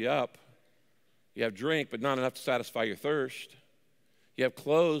enough to fill you up. You have drink, but not enough to satisfy your thirst. You have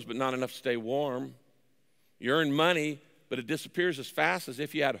clothes, but not enough to stay warm. You earn money, but it disappears as fast as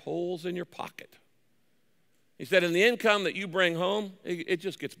if you had holes in your pocket. He said, and the income that you bring home, it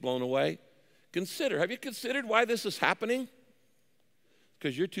just gets blown away. Have you considered why this is happening?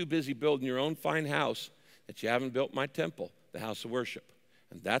 Because you're too busy building your own fine house that you haven't built my temple, the house of worship.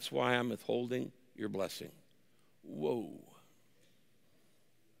 And that's why I'm withholding your blessing. Whoa.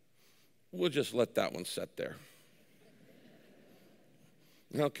 We'll just let that one sit there.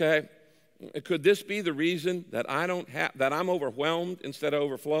 Okay? Could this be the reason that that I'm overwhelmed instead of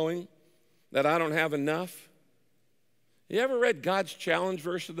overflowing? That I don't have enough? You ever read God's challenge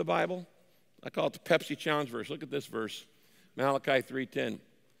verse of the Bible? I call it the Pepsi challenge verse. Look at this verse, Malachi 3:10.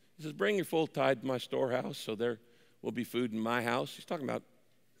 He says, bring your full tithe to my storehouse so there will be food in my house. He's talking about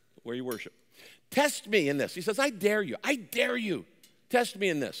where you worship. Test me in this. He says, I dare you. I dare you. Test me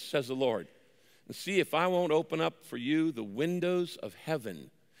in this, says the Lord, and see if I won't open up for you the windows of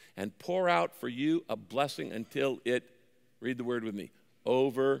heaven and pour out for you a blessing until it, read the word with me,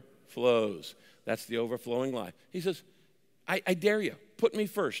 overflows. That's the overflowing life. He says, I dare you. Put me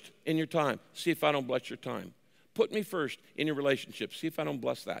first in your time. See if I don't bless your time. Put me first in your relationship. See if I don't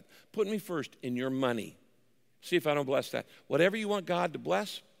bless that. Put me first in your money. See if I don't bless that. Whatever you want God to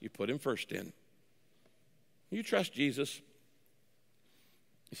bless, you put him first in. You trust Jesus.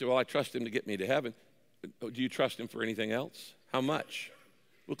 You say, well, I trust him to get me to heaven. Do you trust him for anything else? How much?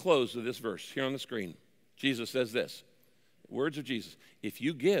 We'll close with this verse here on the screen. Jesus says this, words of Jesus, if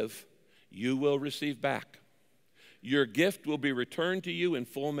you give, you will receive back. Your gift will be returned to you in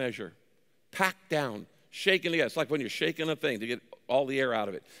full measure, packed down, shaken together. It's like when you're shaking a thing to get all the air out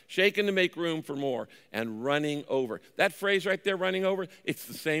of it. Shaken to make room for more and running over. That phrase right there, running over, it's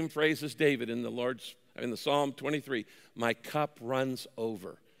the same phrase as David in the Psalm 23. My cup runs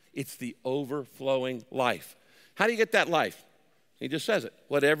over. It's the overflowing life. How do you get that life? He just says it.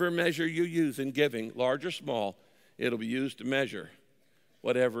 Whatever measure you use in giving, large or small, it'll be used to measure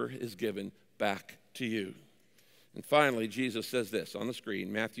whatever is given back to you. And finally, Jesus says this on the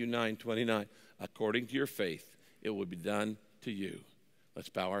screen, Matthew 9:29. According to your faith, it will be done to you. Let's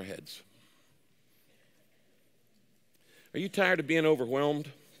bow our heads. Are you tired of being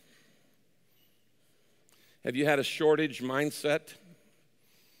overwhelmed? Have you had a shortage mindset?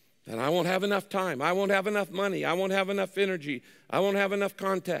 That I won't have enough time, I won't have enough money, I won't have enough energy, I won't have enough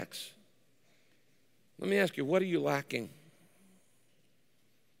contacts. Let me ask you, what are you lacking?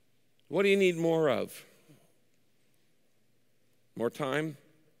 What do you need more of? More time,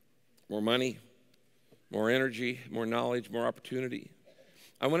 more money, more energy, more knowledge, more opportunity.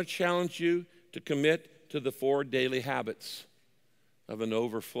 I want to challenge you to commit to the 4 daily habits of an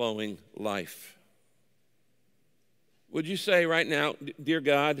overflowing life. Would you say right now, dear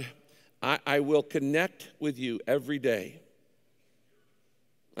God, I will connect with you every day.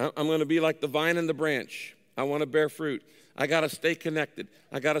 I'm going to be like the vine and the branch. I want to bear fruit. I got to stay connected.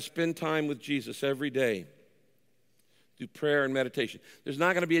 I got to spend time with Jesus every day through prayer and meditation. There's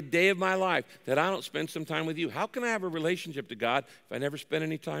not going to be a day of my life that I don't spend some time with you. How can I have a relationship to God if I never spend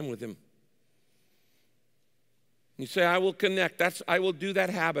any time with him? You say, I will connect. I will do that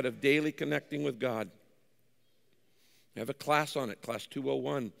habit of daily connecting with God. I have a class on it, class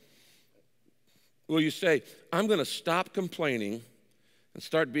 201. Will you say, I'm going to stop complaining and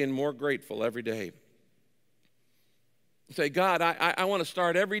start being more grateful every day? Say, God, I want to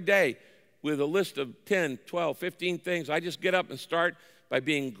start every day with a list of 10, 12, 15 things. I just get up and start by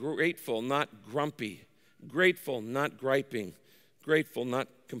being grateful, not grumpy. Grateful, not griping. Grateful, not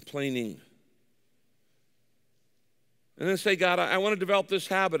complaining. And then say, God, I want to develop this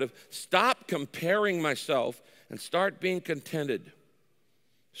habit of stop comparing myself and start being contented.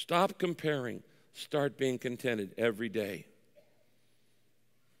 Stop comparing. Start being contented every day.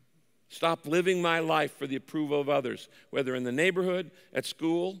 Stop living my life for the approval of others, whether in the neighborhood, at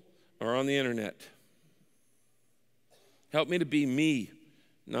school, or on the internet. Help me to be me,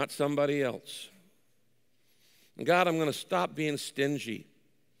 not somebody else. And God, I'm going to stop being stingy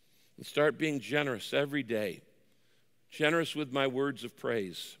and start being generous every day. Generous with my words of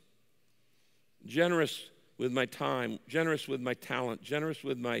praise. Generous with my time, generous with my talent, generous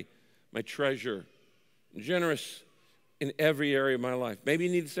with my treasure, generous in every area of my life. Maybe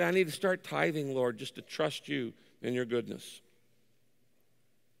you need to say, I need to start tithing, Lord, just to trust you in your goodness.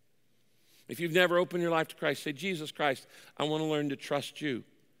 If you've never opened your life to Christ, say, Jesus Christ, I want to learn to trust you.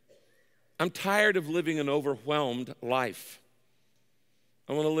 I'm tired of living an overwhelmed life.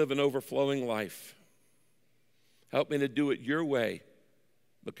 I want to live an overflowing life. Help me to do it your way,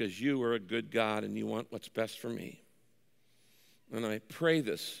 because you are a good God and you want what's best for me. And I pray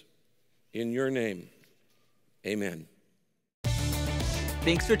this in your name. Amen.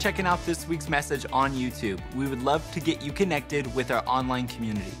 Thanks for checking out this week's message on YouTube. We would love to get you connected with our online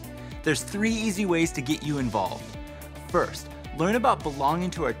community. There's 3 easy ways to get you involved. First, learn about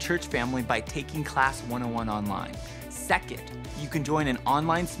belonging to our church family by taking Class 101 online. Second, you can join an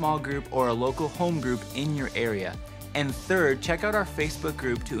online small group or a local home group in your area. And third, check out our Facebook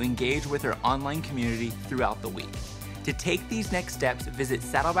group to engage with our online community throughout the week. To take these next steps, visit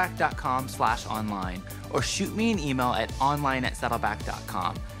saddleback.com/online or shoot me an email at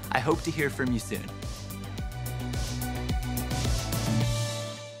online@saddleback.com. I hope to hear from you soon.